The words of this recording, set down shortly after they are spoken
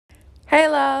Hey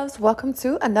loves, welcome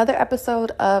to another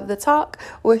episode of The Talk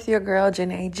with your girl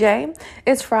Janae J.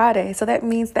 It's Friday, so that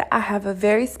means that I have a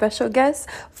very special guest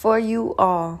for you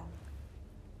all.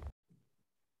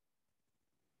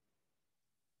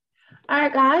 All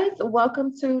right, guys,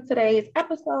 welcome to today's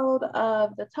episode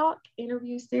of the Talk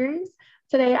interview series.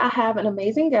 Today I have an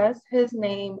amazing guest. His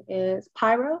name is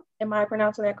Pyro. Am I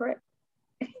pronouncing that correct?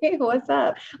 Hey, what's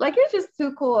up? Like, you're just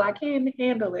too cool. I can't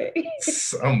handle it.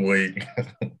 I'm weak.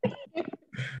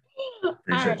 All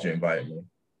Appreciate you right. inviting me.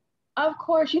 Of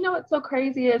course, you know what's so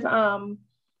crazy is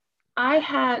I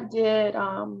had did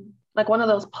like one of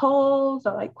those polls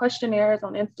or like questionnaires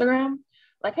on Instagram.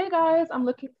 Like, hey guys, I'm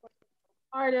looking for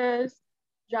artists.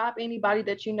 Drop anybody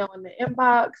that you know in the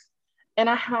inbox. And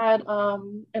I had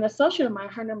an associate of mine,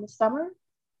 her name is Summer.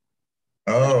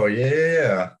 And Oh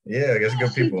yeah. I guess yeah,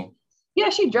 good people.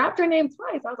 she dropped her name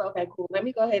twice. I was like, okay, cool. Let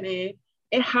me go ahead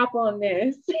and hop on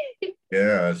this.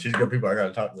 Yeah, she's good people. I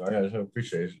gotta talk to. I gotta show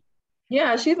appreciation.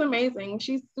 Yeah, she's amazing.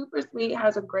 She's super sweet,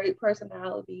 has a great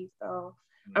personality. So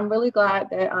I'm really glad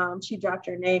that she dropped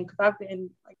your name because I've been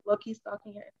like low-key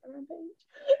stalking your Instagram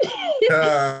page.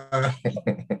 Ah,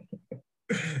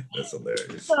 that's So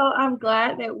hilarious. I'm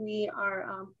glad that we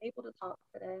are able to talk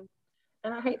today.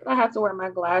 And I hate that I have to wear my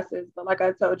glasses, but like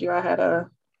I told you, I had a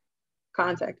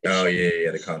contact Oh issue.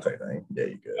 yeah, the contact thing. Yeah,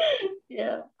 you good.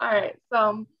 Yeah. All right.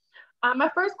 So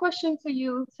my first question to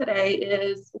you today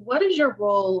is, what is your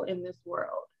role in this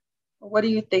world? What do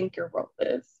you think your role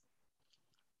is?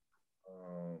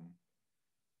 Um,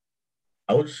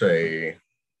 I would say,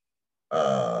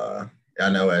 uh, I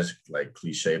know as like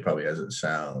cliche probably as it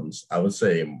sounds, I would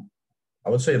say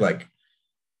like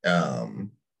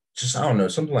um just I don't know,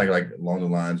 something like along the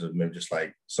lines of maybe just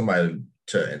like somebody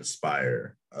to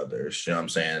inspire others, you know what I'm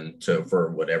saying, to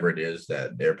for whatever it is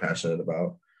that they're passionate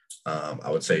about. I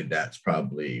would say that's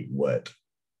probably what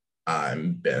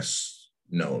I'm best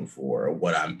known for, or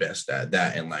what I'm best at,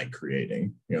 that and like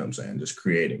creating, you know what I'm saying, just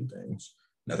creating things,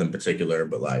 nothing particular,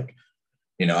 but like,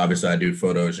 obviously I do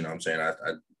photos, you know what I'm saying? I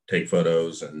take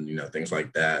photos and, things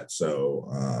like that. So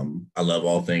I love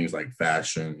all things like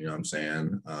fashion, you know what I'm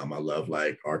saying? I love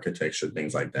like architecture,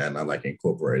 things like that. And I like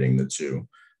incorporating the two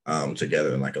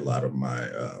together in like a lot of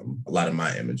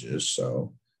my images.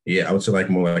 So yeah, I would say like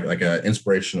more like an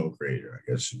inspirational creator,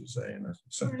 I guess you would say in a Right.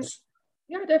 sense.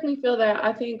 Yeah, I definitely feel that.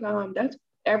 I think that's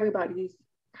everybody's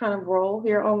kind of role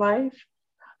here on life,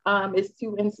 is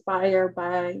to inspire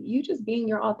by you just being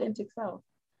your authentic self.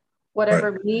 Right.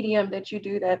 Whatever medium that you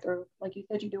do that through, like you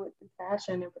said, you do it through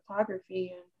fashion and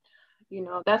photography, and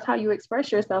that's how you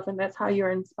express yourself, and that's how you're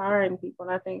inspiring people.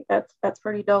 And I think that's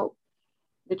pretty dope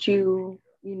that you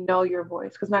know your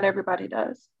voice because not everybody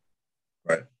does.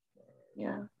 Right.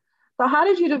 Yeah. So how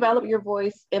did you develop your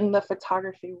voice in the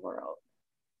photography world?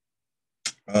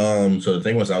 So the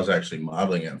thing was I was actually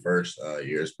modeling at first,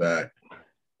 years back.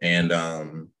 And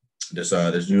this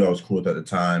dude I was cool with at the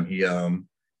time,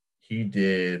 he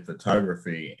did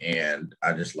photography, and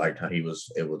I just liked how he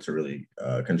was able to really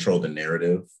control the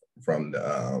narrative from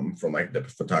like the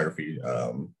photography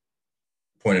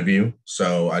point of view.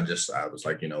 So I was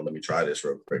like, let me try this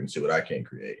real quick and see what I can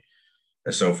create.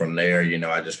 And so from there,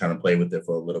 I just kind of played with it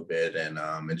for a little bit, and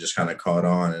it just kind of caught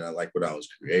on, and I liked what I was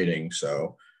creating.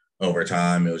 So over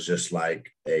time, it was just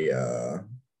like a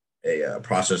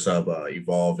process of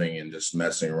evolving and just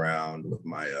messing around with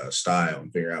my style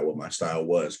and figuring out what my style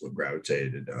was, what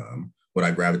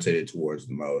I gravitated towards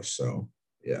the most. So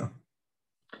yeah,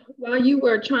 While you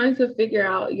were trying to figure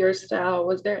out your style,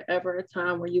 was there ever a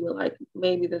time where you were like,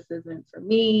 maybe this isn't for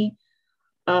me?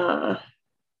 Uh,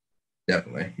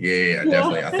 definitely, yeah, yeah.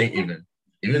 definitely. I think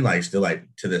even like still like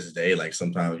to this day, like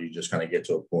sometimes you just kind of get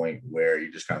to a point where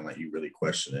you just kind of like you really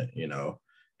question it.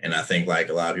 And I think like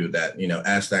a lot of people that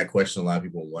ask that question, a lot of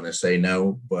people want to say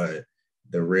no, but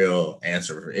the real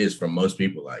answer is for most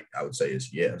people, like I would say,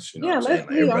 is yes. You know what Yeah, I'm let's saying? Like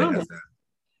be everybody has honest. that.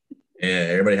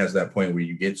 And everybody has that point where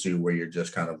you get to where you're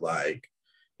just kind of like,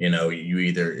 you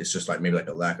either it's just like maybe like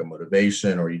a lack of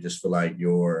motivation, or you just feel like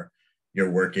your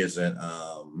work isn't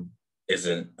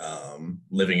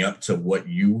living up to what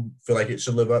you feel like it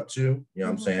should live up to. You know what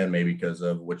I'm Mhm. saying? Maybe because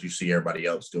of what you see everybody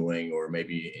else doing, or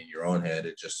maybe in your own head,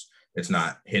 it's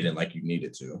not hidden like you need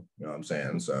it to. You know what I'm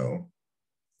saying? So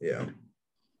yeah.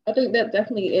 I think that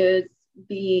definitely is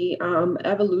the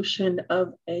evolution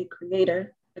of a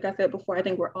creator. Like I said before, I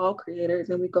think we're all creators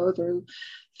and we go through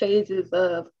phases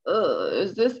of,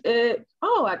 is this it?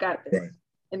 Oh, I got this. Right.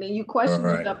 And then you All question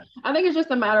right. yourself. I think it's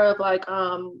just a matter of like,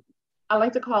 I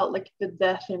like to call it like the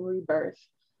death and rebirth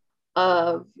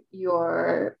of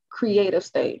your creative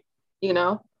state, you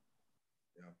know?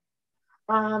 Yeah.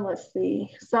 Let's see.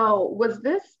 So was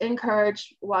this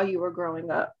encouraged while you were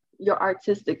growing up, your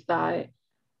artistic side?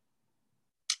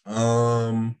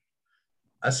 Um,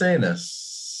 I say in a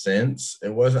sense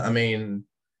it wasn't. I mean,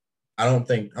 I don't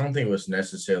think it was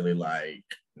necessarily like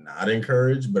not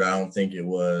encouraged, but I don't think it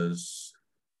wasn't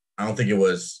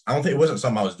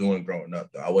something I was doing growing up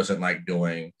though. I wasn't like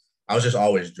doing I was just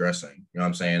always dressing, you know what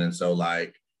I'm saying? And so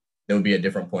like there would be at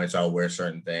different points I would wear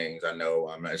certain things. I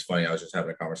know it's funny, I was just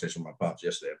having a conversation with my pops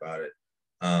yesterday about it.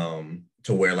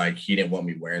 To where like he didn't want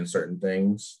me wearing certain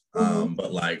things. Mm-hmm.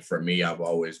 But like for me, I've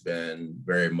always been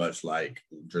very much like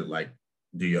just like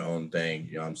do your own thing,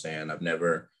 you know what I'm saying? I've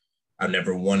never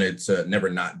wanted to, never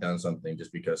not done something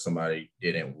just because somebody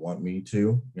didn't want me to. You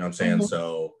know what I'm saying?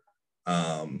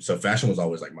 Mm-hmm. So fashion was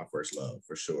always like my first love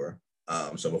for sure.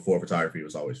 So before photography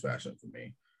was always fashion for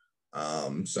me.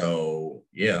 So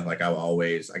yeah, like I would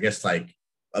always, I guess like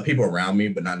people around me,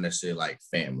 but not necessarily like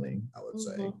family, I would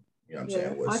say. Mm-hmm. You know what I'm Yeah,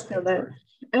 saying? I Was feel that. encouraged.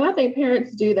 And I think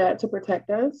parents do that to protect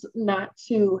us, not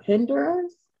to hinder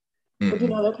us. But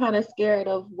Mm-hmm. they're kind of scared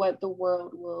of what the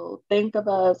world will think of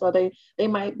us, or they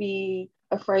might be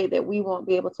afraid that we won't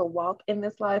be able to walk in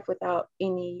this life without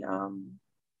any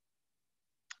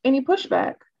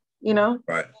pushback, you know?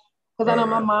 Right. Because I Right. know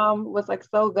my Right. mom was like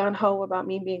so gun ho about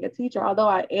me being a teacher. Although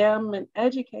I am an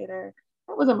educator,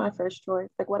 that wasn't my first choice.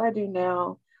 Like what I do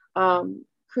now,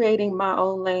 creating my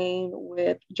own lane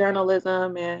with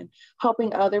journalism and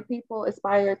helping other people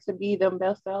aspire to be them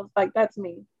best selves, like that's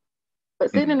me. But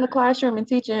sitting Mm-hmm. in the classroom and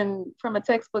teaching from a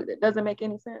textbook that doesn't make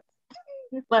any sense,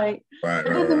 like Right. it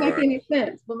Right. doesn't make Right. any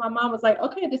sense. But my mom was like,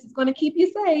 okay, this is going to keep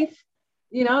you safe.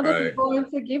 This is Right. going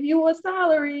to give you a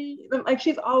salary. Like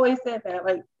she's always said that,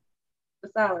 like the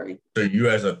salary. So you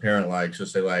as a parent, like, so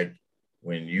say like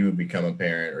when you become a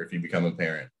parent or if you become a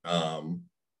parent,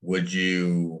 would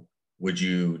you would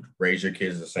you raise your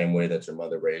kids the same way that your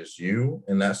mother raised you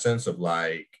in that sense of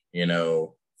like,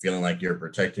 feeling like you're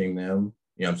protecting them?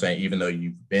 You know what I'm saying? Even though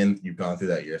you've gone through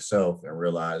that yourself and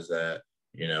realized that,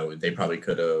 they probably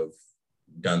could have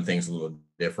done things a little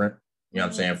different. You know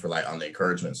what I'm Mhm. saying? For like on the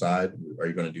encouragement side, are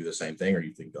you gonna do the same thing or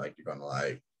you think like you're gonna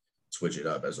like switch it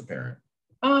up as a parent?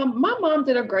 My mom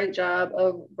did a great job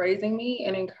of raising me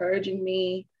and encouraging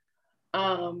me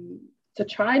to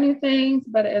try new things.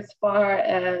 But as far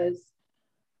as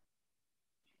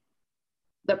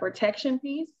the protection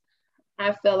piece,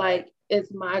 I feel like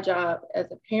it's my job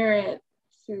as a parent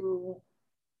to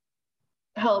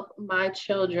help my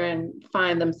children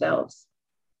find themselves.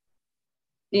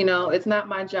 It's not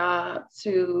my job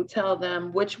to tell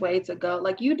them which way to go.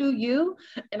 Like you do you,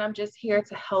 and I'm just here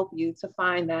to help you to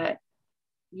find that,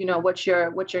 what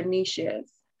your niche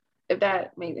is, if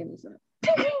that made any sense.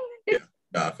 Yeah,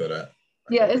 no, I feel that.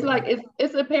 I Yeah, it's completely like agree.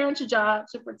 it's a parent's job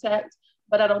to protect,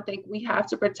 but I don't think we have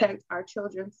to protect our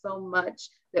children so much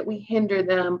that we hinder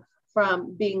them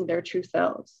from being their true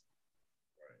selves.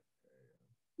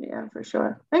 Yeah, for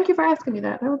sure. Thank you for asking me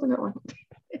that. That was a good one.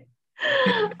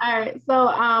 All right. So,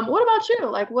 what about you?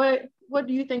 Like, what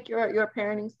do you think your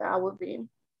parenting style would be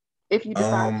if you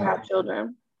decide to Um, have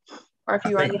children, or if I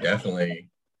you already think have? definitely,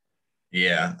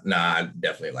 yeah, nah, I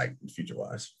definitely like future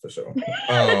wise for sure.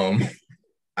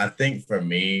 I think for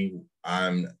me,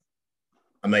 I'm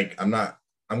not,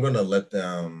 I'm gonna let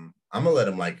them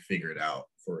like figure it out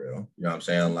for real. You know what I'm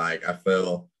saying? Like I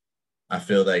feel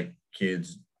like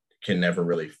kids can never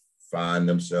really find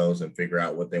themselves and figure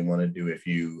out what they want to do if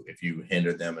you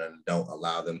hinder them and don't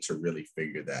allow them to really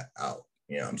figure that out.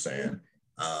 You know what I'm saying?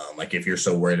 Like if you're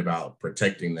so worried about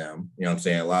protecting them, you know what I'm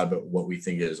saying? A lot of it,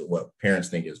 what parents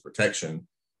think is protection.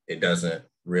 It doesn't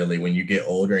really, when you get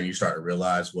older and you start to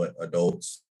realize what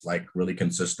adults like really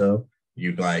consist of,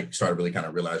 you like start really kind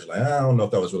of realize like, I don't know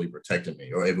if that was really protecting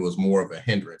me or if it was more of a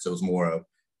hindrance. It was more of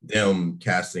them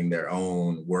casting their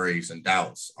own worries and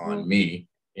doubts on Mhm. me,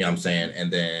 you know what I'm saying,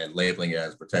 and then labeling it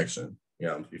as protection.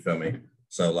 You feel me?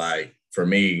 So like for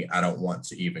me, I don't want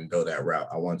to even go that route.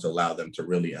 I want to allow them to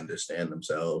really understand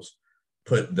themselves,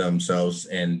 put themselves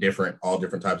in all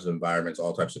different types of environments,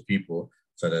 all types of people,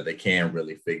 so that they can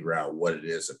really figure out what it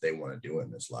is that they want to do in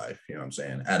this life. You know what I'm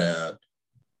saying? At a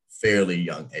fairly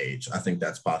young age, I think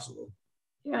that's possible.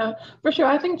 Yeah, for sure.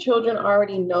 I think children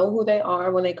already know who they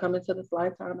are when they come into this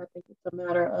lifetime. I think it's a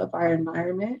matter of our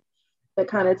environment that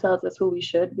kind of tells us who we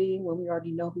should be when we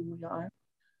already know who we are.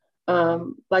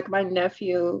 Like my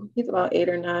nephew, he's about 8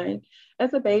 or 9.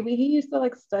 As a baby, he used to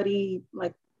like study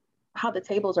like how the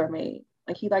tables are made.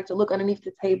 Like he liked to look underneath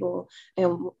the table,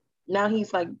 and now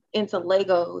he's like into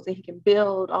Legos and he can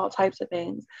build all types of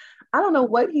things. I don't know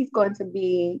what he's going to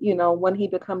be, when he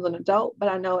becomes an adult, but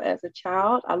I know as a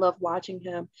child, I love watching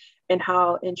him and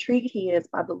how intrigued he is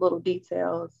by the little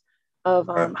details of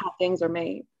Right. how things are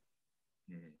made.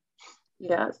 Mhm.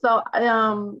 Yeah. So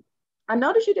I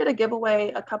noticed you did a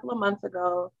giveaway a couple of months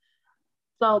ago.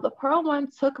 So the pearl one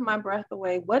took my breath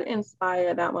away. What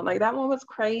inspired that one? Like that one was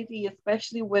crazy,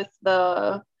 especially with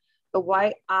the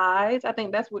white eyes. I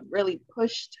think that's what really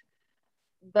pushed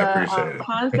I the appreciate it.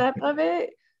 concept of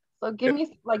it. So give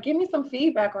me some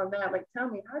feedback on that. Like tell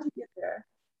me, how'd you get there?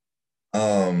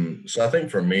 So I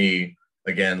think for me,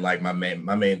 again, like my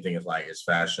main thing is like is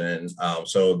fashion.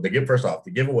 So first off, the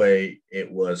giveaway it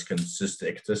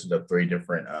consisted of three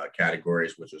different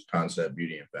categories, which was concept,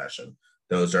 beauty, and fashion.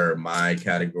 Those are my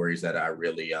categories that I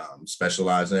really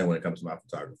specialize in when it comes to my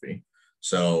photography.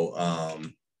 So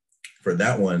for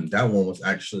that one was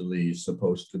actually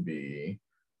supposed to be,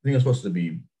 I think it was supposed to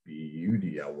be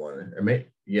beauty. I wanted,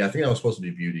 yeah, I think that was supposed to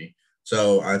be beauty.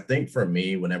 So I think for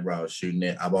me, whenever I was shooting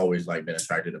it, I've always like been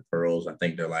attracted to pearls. I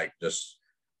think they're like just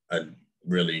a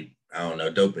really, I don't know,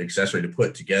 dope accessory to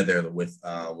put together with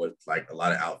like a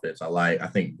lot of outfits. I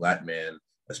think black men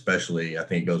especially, I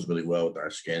think it goes really well with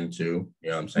our skin too. You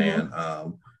know what I'm saying?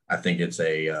 Mm-hmm. I think it's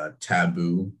a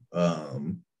taboo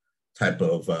type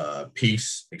of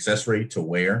piece accessory to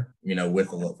wear,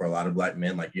 for a lot of black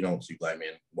men. Like you don't see black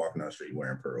men walking down the street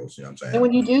wearing pearls, you know what I'm And saying?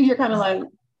 when you do, you're kind of like,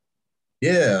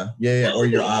 Yeah, yeah, yeah. Or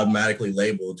you're automatically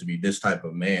labeled to be this type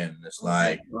of man. And it's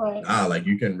right, like, right. nah, like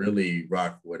you can really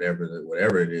rock whatever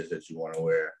it is that you want to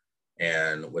wear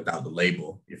and without the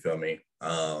label, you feel me?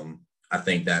 I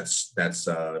think that's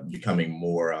becoming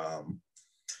more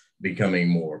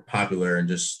popular, and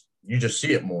just you just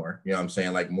see it more, you know what I'm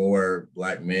saying? Like more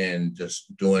black men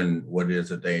just doing what it is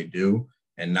that they do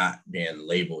and not being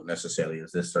labeled necessarily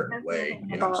as this certain That's what I'm way, talking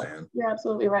you know what I'm about. saying? You're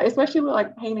absolutely right. Especially with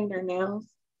like painting their nails.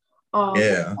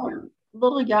 Yeah,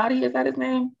 Little Yachty, is that his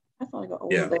name? I sound like an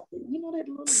old yeah, lady. You know that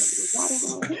little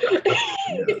Yachty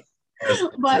yeah. one? That's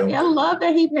But chill. I love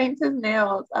that he paints his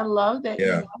nails. I love that,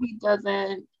 Yeah, he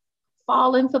doesn't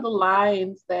fall into the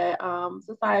lines that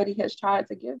society has tried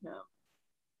to give him.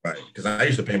 right. Because I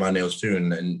used to paint my nails too,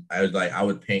 and I was like, I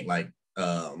would paint like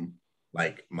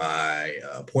my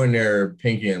pointer,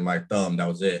 pinky, and my thumb. That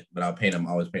was it. But I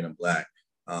always paint them black.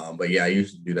 But yeah, I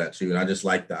used to do that too, and I just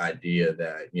like the idea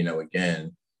that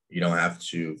again, you don't have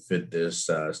to fit this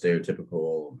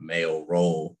stereotypical male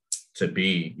role to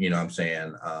be, what I'm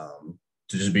saying,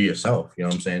 to just be yourself. You know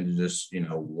what I'm saying? To just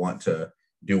want to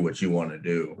do what you want to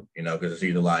do. Because it's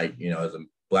either like as a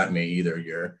black man, either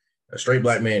you're a straight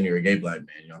black man, you're a gay black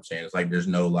man. You know what I'm saying? It's like there's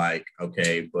no like,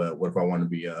 okay, but what if I want to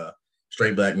be a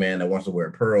straight black man that wants to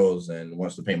wear pearls and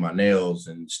wants to paint my nails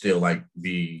and still like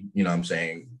be, what I'm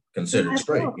saying, considered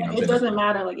straight. You know what I'm It saying? doesn't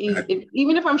matter. Like That's,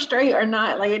 even if I'm straight or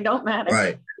not, like it don't matter.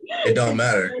 right. It don't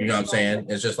matter. You know what I'm It don't saying?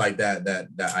 matter. It's just like that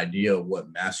idea of what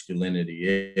masculinity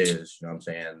is, you know what I'm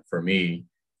saying? For me,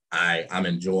 I'm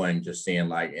enjoying just seeing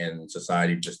like in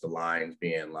society just the lines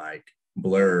being like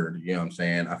blurred, you know what I'm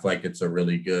saying? I feel like that's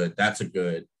a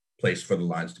good place for the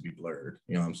lines to be blurred,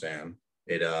 you know what I'm saying?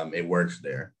 It works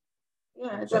there.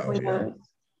 Yeah, it So definitely yeah, does.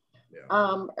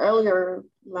 yeah. Earlier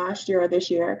last year or this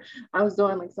year, I was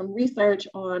doing like some research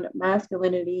on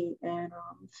masculinity and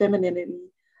femininity,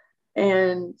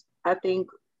 and I think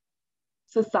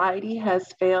society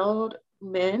has failed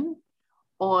men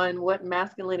on what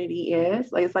masculinity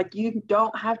is. Like it's like you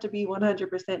don't have to be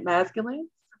 100% masculine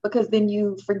because then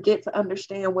you forget to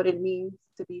understand what it means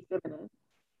to be feminine.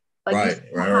 Like you Right,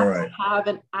 still right, have right, to right. have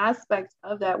an aspect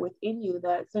of that within you,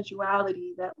 that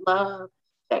sensuality, that love,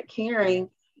 that caring,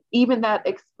 even that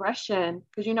expression.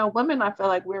 Because women, I feel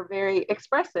like we're very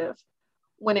expressive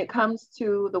when it comes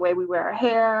to the way we wear our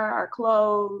hair, our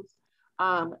clothes,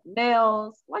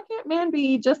 nails. Why can't men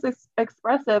be just as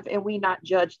expressive and we not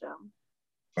judge them?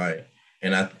 Right.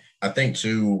 And I think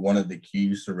too, one of the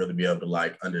keys to really be able to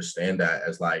like understand that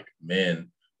as like men,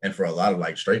 and for a lot of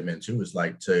like straight men too, is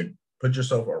like to put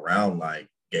yourself around like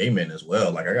gay men as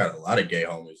well. Like I got a lot of gay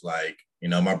homies, like,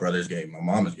 my brother's gay, my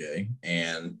mom is gay.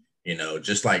 And,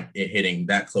 just like it hitting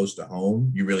that close to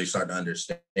home, you really start to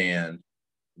understand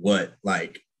what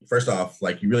like first off,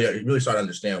 like you really start to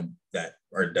understand that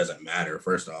or it doesn't matter,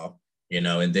 first off,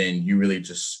 and then you really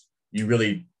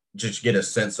just get a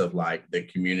sense of like the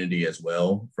community as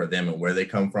well for them and where they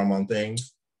come from on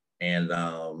things. And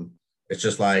it's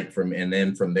just like and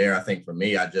then from there, I think for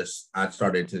me, I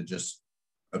started to just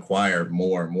acquire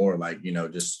more and more like,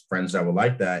 just friends that were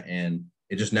like that. And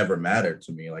it just never mattered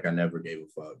to me. Like I never gave a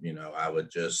fuck, I would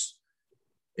just,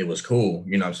 it was cool.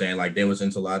 You know what I'm saying? Like they was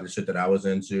into a lot of the shit that I was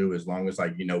into, as long as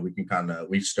like,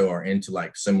 we still are into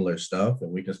like similar stuff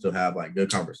and we can still have like good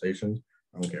conversations.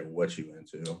 I don't care what you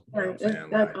into. You know what I'm Right. saying?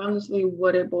 That's Like, honestly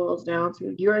what it boils down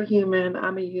to. You're a human,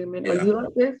 I'm a human. Or yeah. you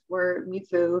like this word, me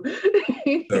too.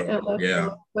 So And yeah,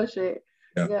 let's push it.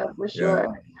 yeah, Yeah, for yeah.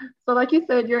 sure. So, like you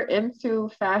said, you're into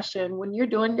fashion. When you're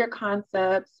doing your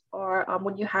concepts or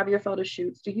when you have your photo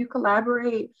shoots, do you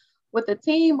collaborate with a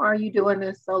team or are you doing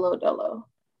this solo dolo?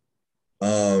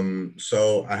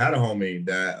 So I had a homie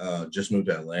that just moved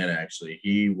to Atlanta actually.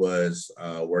 He was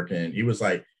working, he was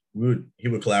like he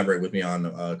would collaborate with me on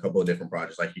a couple of different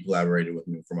projects. Like he collaborated with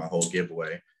me for my whole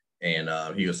giveaway and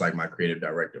he was like my creative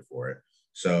director for it.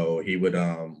 So he would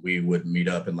we would meet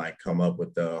up and like come up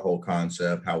with the whole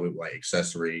concept, how we like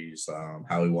accessories,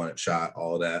 how we want it shot,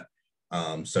 all that.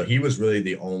 So he was really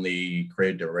the only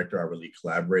creative director I really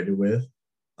collaborated with.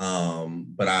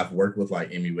 But I've worked with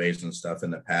like MUAs and stuff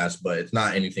in the past, but it's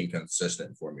not anything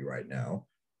consistent for me right now.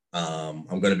 I'm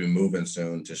going to be moving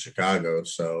soon to Chicago,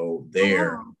 so Oh,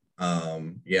 there, wow.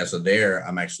 yeah, so there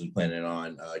I'm actually planning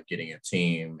on getting a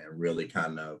team and really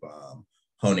kind of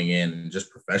honing in and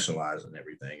just professionalizing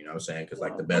everything. You know what I'm saying? Because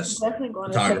like Yeah, the that's best definitely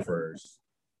going to take photographers,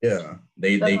 yeah,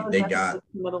 they that's they going to they definitely got take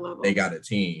the middle they level. got a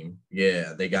team.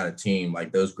 Yeah, they got a team.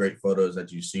 Like those great photos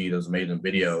that you see, those amazing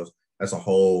videos, that's a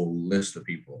whole list of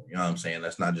people. You know what I'm saying?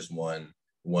 That's not just one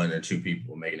or two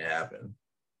people making it happen.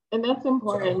 And that's So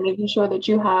important, making sure that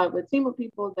you have a team of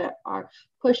people that are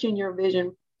pushing your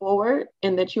vision forward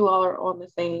and that you all are on the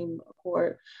same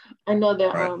accord. I know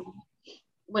that right.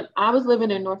 when I was living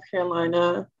in North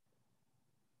Carolina,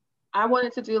 I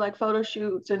wanted to do like photo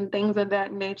shoots and things of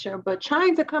that nature, but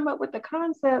trying to come up with the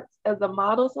concepts as a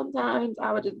model, sometimes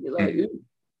I would just be like, Mm. "Ooh."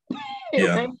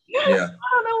 Yeah. Like, Yeah. I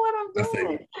don't know what I I'm feel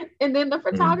doing. you. And then the Mm-hmm.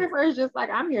 photographer is just like,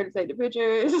 I'm here to take the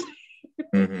pictures.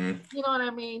 Mm-hmm. You know what I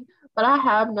mean? But I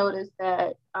have noticed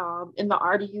that in the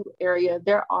RDU area,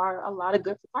 there are a lot of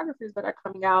good photographers that are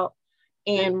coming out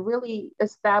and really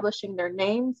establishing their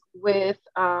names with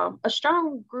a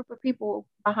strong group of people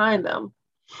behind them.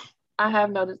 I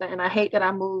have noticed that, and I hate that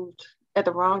I moved at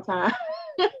the wrong time.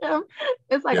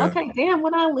 It's like, Yeah. okay, damn,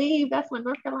 when I leave, that's when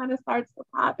North Carolina starts to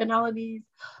pop and all of these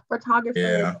photographers,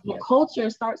 Yeah. the culture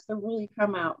starts to really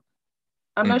come out.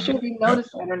 I'm not Mm-hmm. sure if you Yep.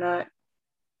 noticed that or not.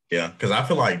 Yeah. Because I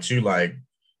feel like too, like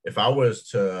if I was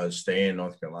to stay in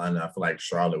North Carolina, I feel like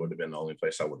Charlotte would have been the only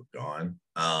place I would have gone.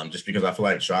 Just because I feel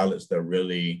like Charlotte's it's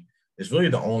really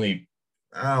the only,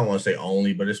 I don't want to say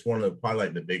only, but it's one of the, probably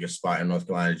like the biggest spot in North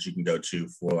Carolina that you can go to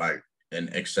for like an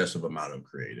excessive amount of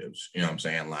creatives. You know what I'm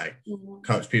saying? Like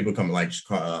Mhm. people come like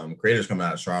creators coming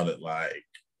out of Charlotte, like,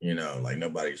 you know, like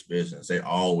nobody's business. They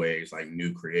always like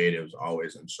new creatives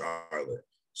always in Charlotte.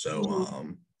 So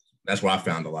Mhm. that's where I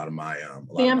found a See, lot of I'm my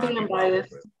being people I work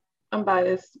biased. with. I'm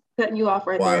biased. Cutting you off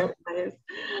right there. Why? I'm biased.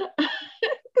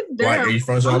 Why are Durham. you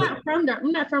from I'm Charlotte? not from Durham.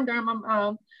 I'm not from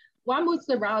Durham. Well, I moved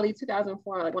to Raleigh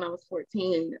 2004, like when I was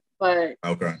 14. But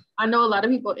Okay. I know a lot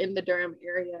of people in the Durham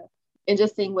area, and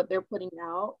just seeing what they're putting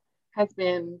out has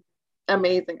been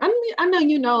amazing. I mean, I know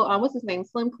you know what's his name,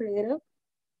 Slim Creative.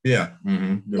 Yeah.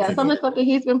 Mm-hmm. Good Yeah, some of people. the stuff that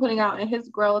he's been putting out and his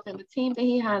growth and the team that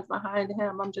he has behind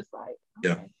him, I'm just like,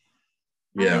 Yeah. okay,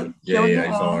 all Yeah. right, Yeah. showing Yeah. your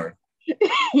He's ass. hard.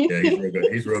 Yeah. He's real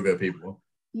good. He's real good people.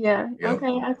 Yeah, Yep.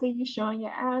 okay, I see you showing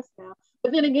your ass now.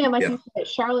 But then again, like Yeah. you said,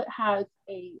 Charlotte has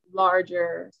a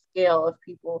larger scale of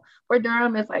people, where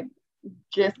Durham is like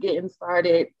just getting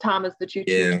started. Thomas the Choo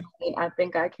Choo Yeah. Train, I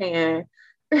think I can.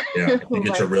 Yeah. You get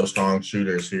Like, your real strong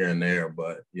shooters here and there,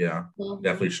 but yeah, mhm.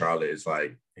 definitely Charlotte is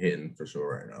like hitting for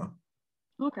sure right now.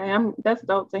 Okay, I'm that's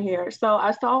dope to hear. So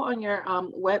I saw on your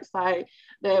website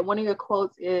that one of your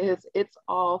quotes is "It's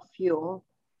all fuel."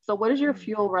 So what is your Mm.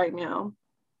 fuel right now?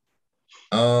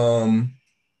 Um,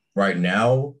 right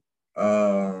now,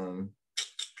 um,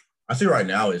 I see right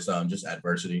now it's just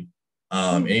adversity.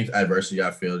 Mm, Any adversity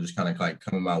I feel just kind of like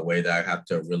coming my way that I have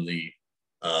to really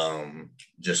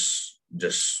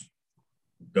just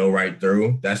go right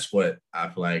through. That's what I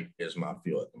feel like is my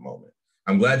fuel at the moment.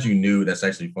 I'm glad you knew. That's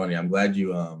actually funny. I'm glad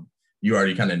you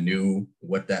already kind of knew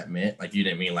what that meant. Like you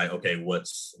didn't mean like, okay, what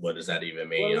does that even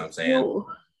mean? You what know what is I'm saying? fuel?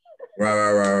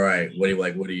 Right.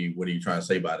 What are you trying to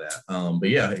say by that? But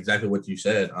yeah, exactly what you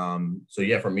said. So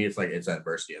yeah, for me, it's like it's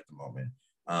adversity at the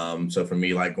moment. So for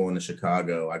me, like going to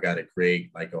Chicago, I got to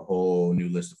create like a whole new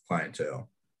list of clientele.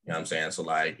 You know what I'm saying? So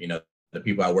like, you know, the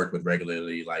people I work with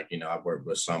regularly, like, you know, I've worked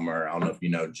with Summer. I don't know if you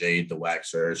know Jade the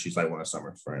Waxer. She's like one of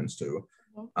Summer's friends too.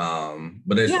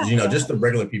 But it's, Yeah, you know, just the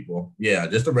regular people. Yeah,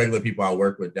 just the regular people I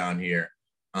work with down here.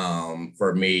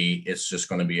 For me, it's just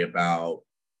going to be about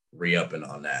re-upping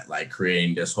on that, like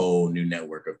creating this whole new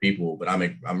network of people. But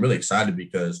I'm really excited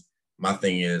because my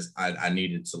thing is I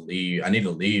needed to leave. I need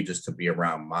to leave just to be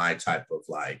around my type of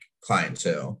like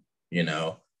clientele, you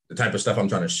know, the type of stuff I'm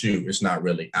trying to shoot, it's not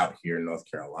really out here in North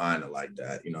Carolina like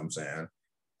that. You know what I'm saying?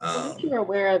 Well, at least you're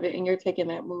aware of it and you're taking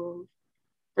that move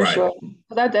for Right. sure.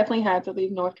 Because I definitely had to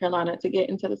leave North Carolina to get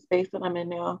into the space that I'm in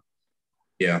now.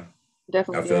 Yeah, I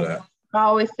Definitely feel did. that. I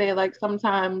always say like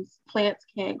sometimes plants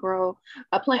can't grow.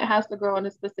 A plant has to grow in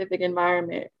a specific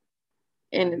environment.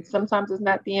 And sometimes it's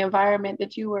not the environment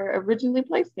that you were originally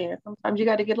placed in. Sometimes you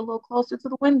got to get a little closer to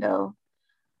the window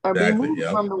or be Exactly. moved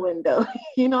Yep. from the window.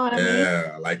 You know what I mean?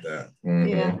 Yeah, I like that.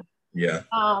 Yeah. Yeah.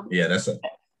 Um, Yeah,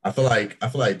 I feel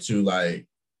like too, like,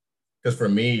 because for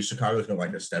me, Chicago's kind of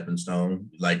like a stepping stone.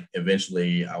 Like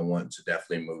eventually I want to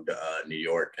definitely move to New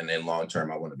York, and then long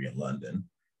term I want to be in London.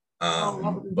 oh,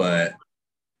 that would be dope. But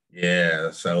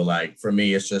yeah, so like for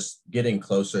me, it's just getting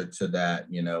closer to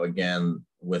that, you know, again,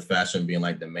 with fashion being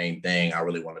like the main thing, I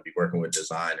really want to be working with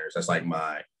designers. That's like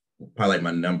my probably like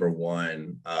my number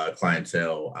one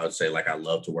clientele. I would say like I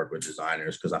love to work with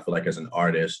designers because I feel like as an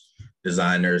artist,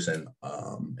 designers and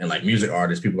like music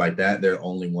artists, people like that, they're the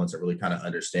only ones that really kind of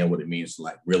understand what it means to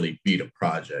like really beat a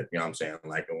project. You know what I'm saying?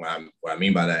 Like what I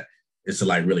mean by that is to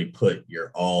like really put your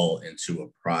all into a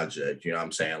project. You know what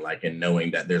I'm saying? Like and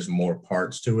knowing that there's more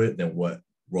parts to it than what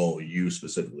role you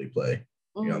specifically play.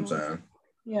 You know what I'm Mm-hmm. saying?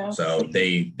 Yeah. So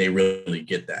they really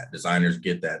get that. Designers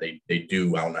get that. They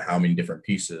do I don't know how many different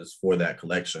pieces for that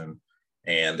collection.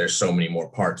 And there's so many more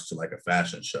parts to like a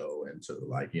fashion show and to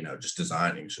like, you know, just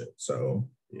designing shit. So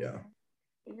yeah.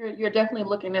 You're definitely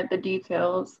looking at the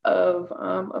details of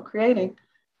creating.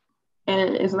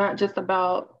 And it's not just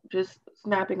about just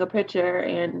snapping a picture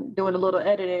and doing a little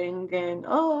editing and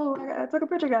oh, I took a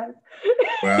picture, guys.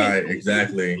 Right,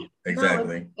 exactly. No,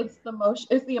 Exactly. it's the emotion.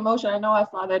 It's the emotion. I know I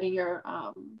saw that in your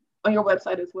on your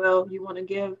website as well. You want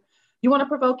to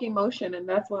provoke emotion, and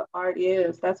that's what art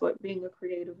is. That's what being a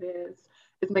creative is.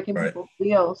 It's making Right. people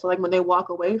feel. So like when they walk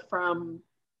away from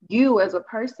you as a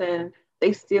person,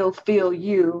 they still feel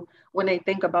you when they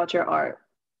think about your art.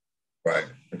 Right.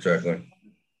 Exactly.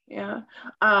 Yeah.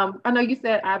 I know you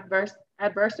said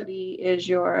adversity is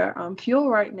your fuel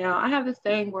right now. I have this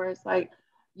saying where it's like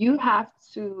you have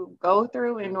to go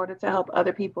through in order to help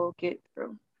other people get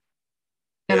through.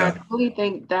 And I Yeah. really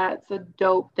think that's a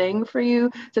dope thing for you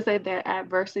to say that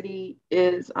adversity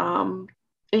is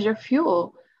your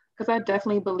fuel. Because I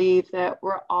definitely believe that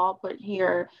we're all put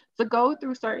here to go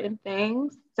through certain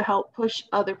things to help push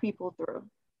other people through.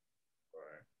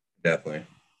 Right. Definitely.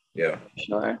 Yeah.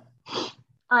 Sure.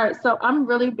 All right, so I'm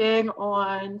really big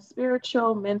on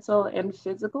spiritual, mental, and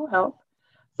physical health.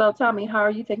 So tell me, how are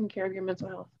you taking care of your mental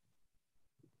health?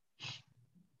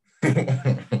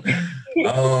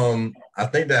 I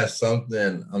think that's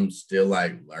something I'm still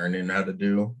like learning how to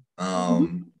do.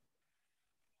 Mhm.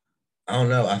 I don't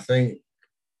know. I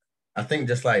think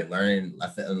just like learning,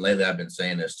 and lately I've been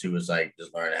saying this too, is like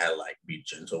just learning how to like be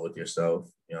gentle with yourself.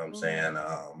 You know what I'm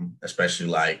saying? Especially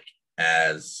like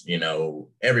as, you know,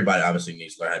 everybody obviously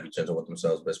needs to learn how to be gentle with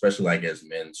themselves, but especially like as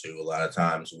men too, a lot of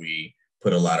times we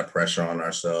put a lot of pressure on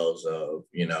ourselves of,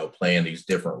 you know, playing these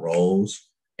different roles.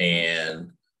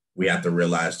 And we have to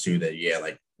realize too that, yeah,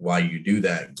 like while you do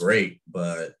that, great,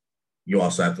 but you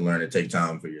also have to learn to take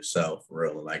time for yourself,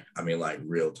 real like I mean like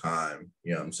real time.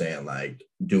 You know what I'm saying? Like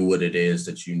do what it is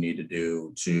that you need to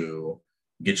do to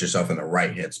get yourself in the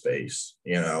right headspace,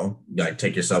 you know, like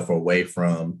take yourself away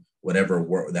from whatever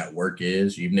work that work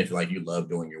is, even if like you love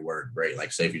doing your work, great.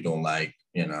 Like say if you're doing like,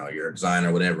 you know, you're a designer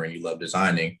or whatever and you love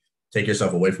designing, take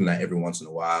yourself away from that every once in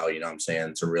a while, you know what I'm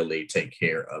saying, to really take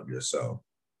care of yourself,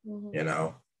 Mhm. you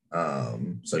know.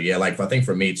 So yeah, like I think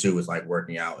for me too is like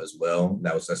working out as well.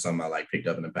 That's something I like picked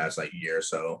up in the past like year or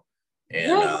so. And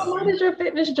Yes, what is your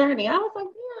fitness journey? I was like,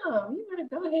 yeah, you better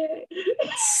go ahead.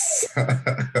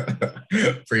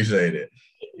 appreciate it.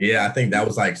 Yeah, I think that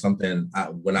was like something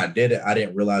when I did it, I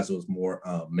didn't realize it was more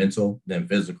mental than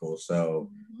physical. So,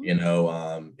 Mhm. you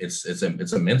know,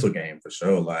 it's a mental game for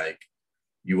sure. Like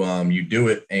you do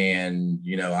it and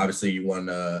you know obviously you want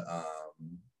to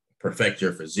perfect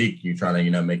your physique, you trying to,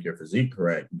 you know, make your physique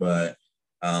correct, but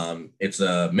it's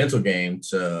a mental game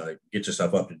to get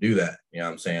yourself up to do that, you know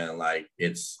what I'm saying, like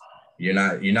it's you're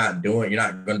not going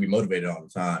to be motivated all the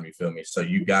time, you feel me, so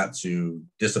you got to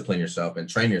discipline yourself and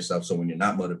train yourself so when you're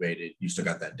not motivated you still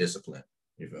got that discipline,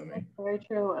 you feel me. That's very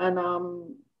true. And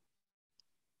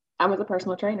I was a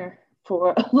personal trainer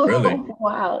for a little Really?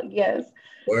 while, yes.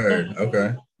 Word. And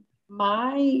Okay.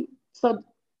 my so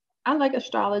I like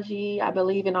astrology. I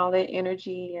believe in all that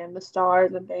energy and the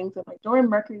stars and things. And like during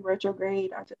Mercury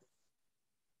retrograde,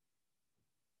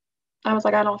 I was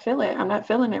like, I don't feel it. I'm not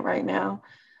feeling it right now.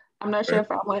 I'm not sure Okay.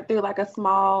 if I went through like a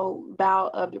small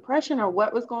bout of depression or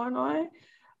what was going on,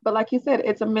 But like you said,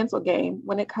 it's a mental game.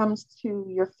 When it comes to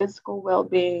your physical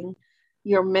well-being,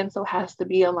 your mental has to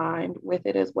be aligned with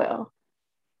it as well.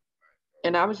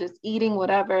 And I was just eating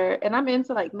whatever. And I'm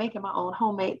into like making my own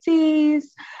homemade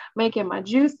teas, making my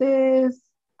juices.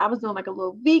 I was doing like a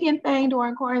little vegan thing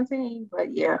during quarantine,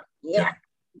 but Yeah.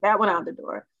 that went out the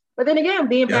door. But then again,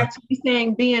 being Yeah. back to you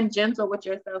saying being gentle with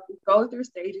yourself, we go through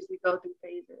stages, we go through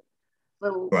phases.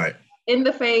 So Right. in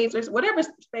the phase or whatever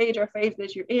stage or phase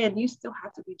that you're in, you still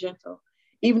have to be gentle.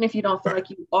 Even if you don't feel Right.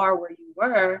 like you are where you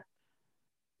were,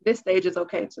 this stage is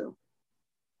okay too.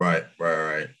 Right.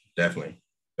 Definitely.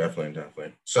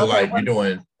 So Okay. like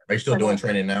are you still doing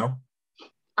training now?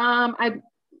 I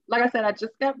like I said, I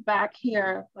just got back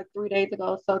here like 3 days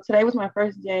ago. So today was my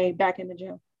first day back in the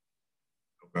gym.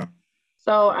 Okay.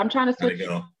 So I'm trying to How'd it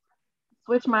go?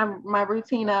 switch my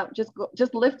routine up, just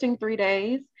lifting 3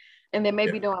 days, and then Yeah.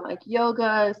 maybe doing like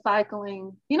yoga,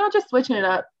 cycling, just switching it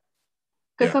up.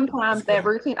 Because Yeah. That's sometimes that good.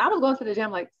 routine, I was going to the gym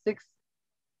like six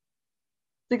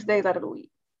days out of the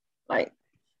week. Like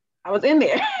I was in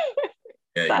there.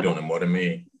 Yeah, So you're doing it more than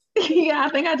me. yeah, I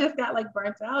think I just got like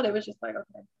burnt out. It was just like,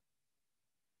 okay,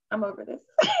 I'm over this.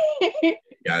 You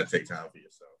gotta take time for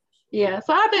yourself. Yeah,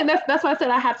 so I think that's why I said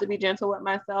I have to be gentle with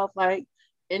myself, like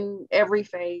in every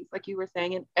phase, like you were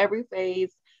saying, in every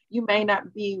phase, you may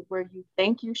not be where you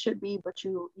think you should be, but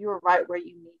you're right where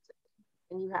you need to be,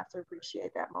 and you have to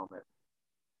appreciate that moment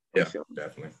for Yeah, sure.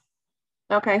 definitely.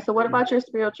 Okay, so what about your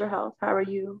spiritual health? How are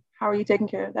you taking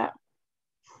care of that?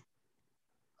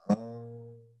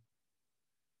 Um,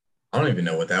 I don't even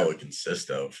know what that would consist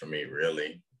of for me,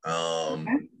 really.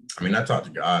 Okay. I mean, I talk to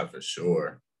God for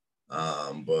sure, but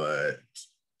I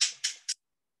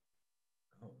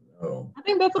don't know. I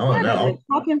think that's a I don't part of it. know.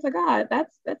 Talking to God,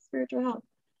 that's spiritual health.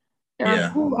 Or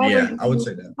Yeah, whoever yeah, I would you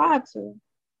say that. subscribe to.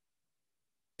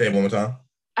 Say it one more time.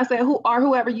 I said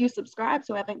whoever you subscribe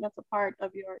to. I think that's a part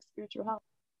of your spiritual health.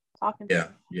 Talking to Yeah,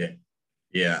 them.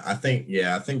 yeah, I think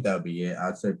that would be it.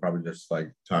 I'd say probably just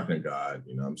like talking to God,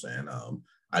 you know what I'm saying?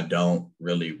 I don't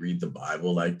really read the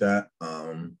Bible like that.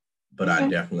 But I Okay.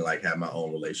 definitely like have my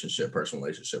own personal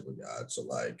relationship with God. So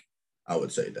like I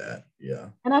would say that. Yeah.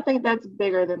 And I think that's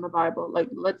bigger than the Bible. Like,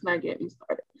 let's not get me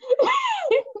started.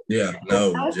 Yeah,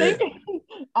 no, I think legit.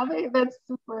 I think that's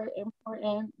super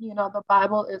important. The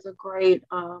Bible is a great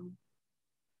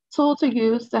tool to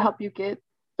use to help you get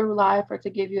through life or to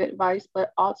give you advice.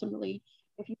 But ultimately,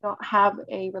 if you don't have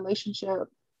a relationship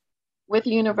with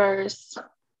the universe,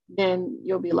 then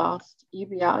you'll be lost. You'll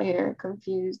be out here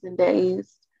confused and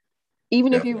dazed.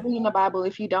 Even if you Definitely. read in the Bible,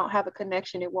 if you don't have a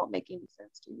connection, it won't make any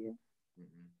sense to you,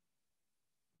 Mhm.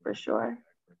 for sure.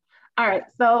 All right.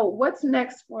 So what's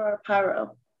next for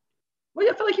Pyro? Well,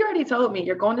 I feel like you already told me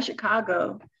you're going to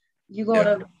Chicago. You going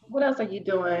Yeah. to, what else are you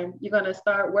doing? You're going to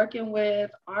start working with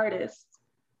artists.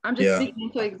 I'm just Yeah. speaking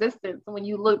into existence. So when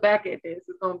you look back at this,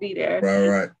 it's going to be there.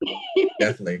 Right.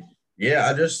 Definitely.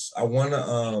 Yeah, I want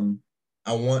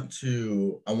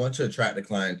to attract the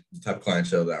type of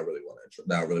clientele that I really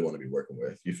want to be working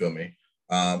with. You feel me?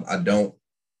 I don't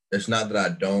it's not that I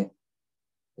don't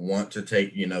want to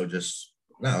take, just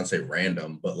not gonna say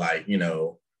random, but like,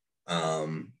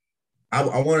 um I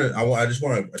just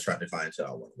want to attract the clientele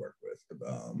I want to work with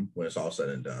when it's all said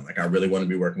and done. Like I really want to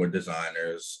be working with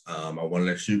designers. I want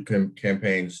to shoot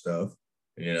campaign stuff.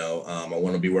 I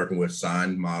want to be working with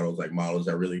signed models, like models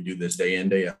that really do this day in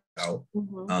day out.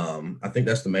 Mm-hmm. I think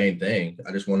that's the main thing.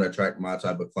 I just want to attract my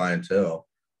type of clientele.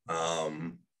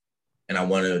 And I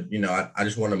want to, I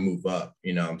just want to move up.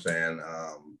 You know what I'm saying?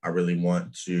 I really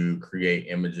want to create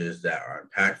images that are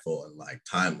impactful and like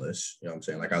timeless. You know what I'm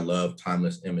saying? Like I love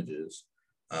timeless images.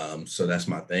 So that's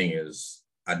my thing is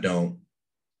I don't,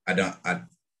 I don't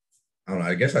know.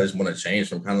 I guess I just want to change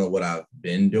from kind of what I've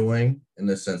been doing in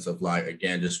the sense of like,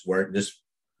 again, just work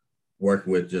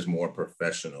with just more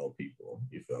professional people.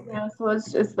 You feel me? Yeah, so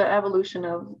it's the evolution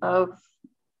of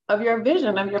your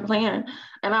vision, of your plan.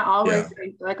 And I always Yeah.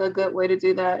 think like a good way to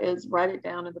do that is write it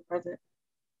down in the present.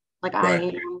 Like I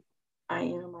Right. am, I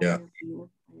am, I Yeah. am, I am,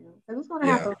 I am. Because it's gonna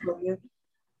Yeah. happen for you,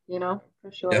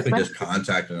 for sure. Definitely Especially just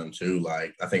contacting them too.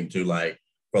 Like I think too, like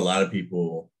for a lot of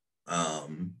people,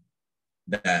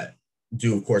 that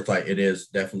do of course like it is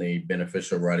definitely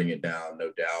beneficial writing it down,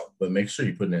 no doubt. But make sure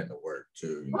you're putting in the work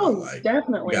too. oh, Like you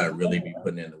definitely. gotta really be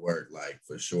putting in the work, like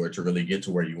for sure, to really get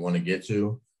to where you want to get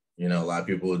to. A lot of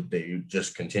people they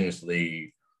just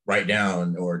continuously write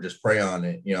down or just pray on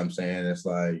it. You know what I'm saying? It's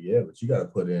like, yeah, but you gotta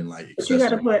put in like But you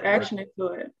got excessive to amount put of work. action into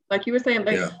it. Like you were saying,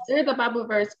 like Yeah. there's a Bible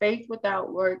verse, faith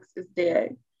without works is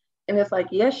dead. And it's like,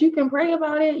 yes, you can pray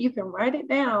about it, you can write it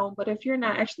down, but if you're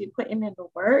not actually putting in the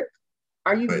work,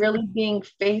 are you Right. really being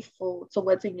faithful to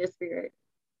what's in your spirit?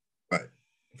 Right.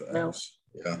 No,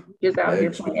 Yeah. just out here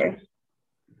Eggs. playing.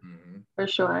 For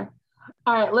sure.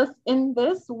 All right, let's end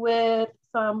this with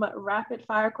some rapid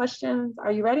fire questions.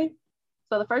 Are you ready?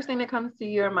 So the first thing that comes to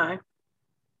your mind,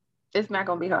 it's not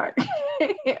gonna be hard.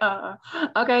 Okay, favorite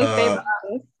Uh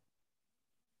artist.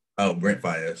 oh, Brent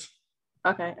Fayez.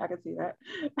 Okay, I can see that.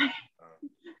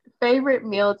 Favorite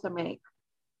meal to make.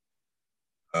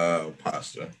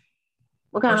 Pasta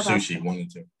What or kind of pasta? sushi, one or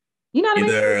two. You know what I mean?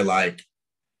 Either like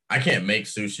I can't make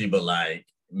sushi, but like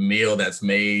meal that's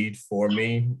made for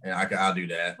me, and I'll do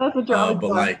that. That's what you're always But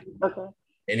going. like Okay.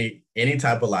 any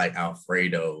type of like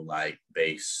Alfredo like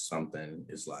base something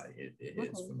is like it Okay.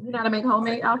 hits for You know me. how to make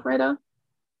homemade Like Alfredo?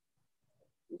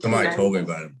 You somebody gotta, told me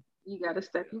about it. you gotta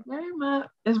step your game up.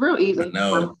 It's real I easy.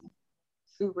 know.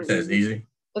 Super It says easy. easy.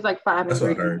 It's like 5 That's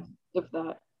what I heard. ingredients, if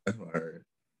that. That's what I heard.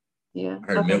 Yeah. I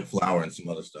heard Okay. milk, flour, and some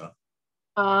other stuff.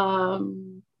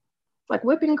 Like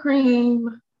whipping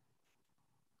cream,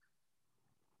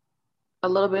 a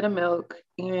little bit of milk,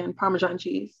 and Parmesan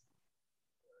cheese.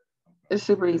 It's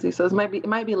super easy. So it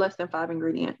might be less than 5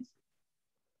 ingredients.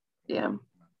 Yeah.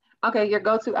 Okay, your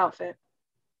go-to outfit.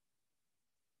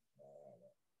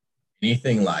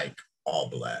 Anything like all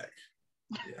black.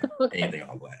 Yeah. Okay. Anything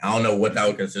all black. I don't know what that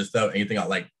would consist of. Anything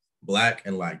like black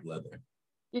and like leather.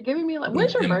 You're giving me like,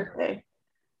 when's Them, your them birthday?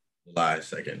 July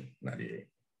 2nd, 98.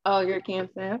 Oh, you're a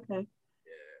Cancer. Okay.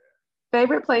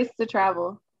 Favorite place to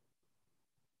travel?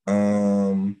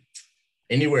 Um,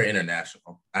 Anywhere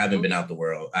international. I haven't been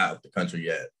Mhm. out the country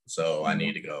yet, so I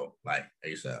need to go like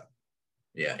ASAP.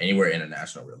 Yeah, anywhere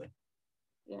international, really.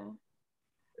 Yeah.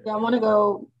 Yeah, I want to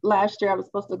go. Last year, I was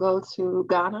supposed to go to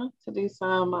Ghana to do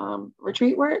some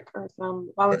retreat work or some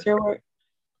Right. volunteer work,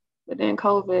 but then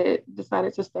COVID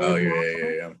decided to stay Oh yeah, yeah, longer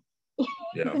yeah, yeah,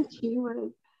 yeah. than she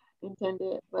was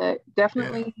intended. But Yeah.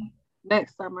 definitely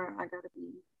next summer, I got to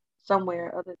be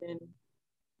somewhere other than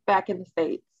back in the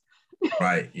States.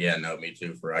 Right. Yeah. No, me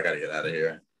too. For I gotta get out of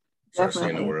here. Start seeing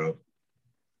the Definitely. world.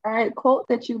 All right, quote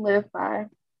that you live by.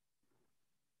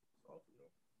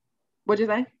 What'd you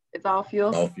say? It's all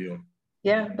fuel. All fuel.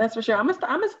 Yeah, that's for sure. I'm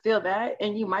gonna steal that,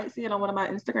 and you might see it on one of my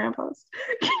Instagram posts.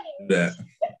 Do that.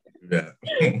 Do that.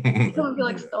 It's gonna be Do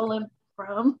like that. stolen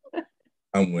from.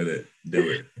 I'm with it. Do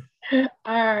it.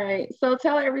 All right. So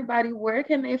tell everybody, where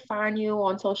can they find you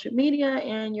on social media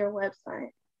and your website?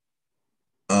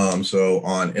 So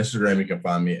on Instagram you can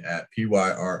find me at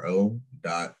pyro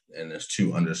dot and there's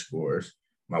 2 underscores.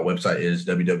 My website is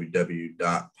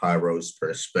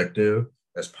www.pyrosperspective.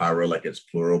 That's pyro like it's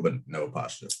plural but no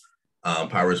apostrophe.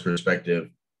 Pyro's perspective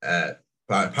at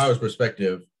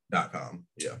pyrosperspective.com.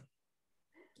 Yeah. Yeah.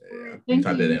 You can Thank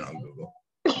type that you. in on Google.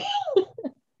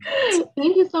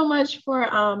 Thank you so much for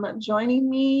joining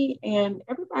me. And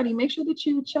everybody, make sure that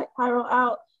you check Pyro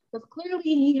out because clearly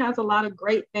he has a lot of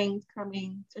great things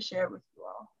coming to share with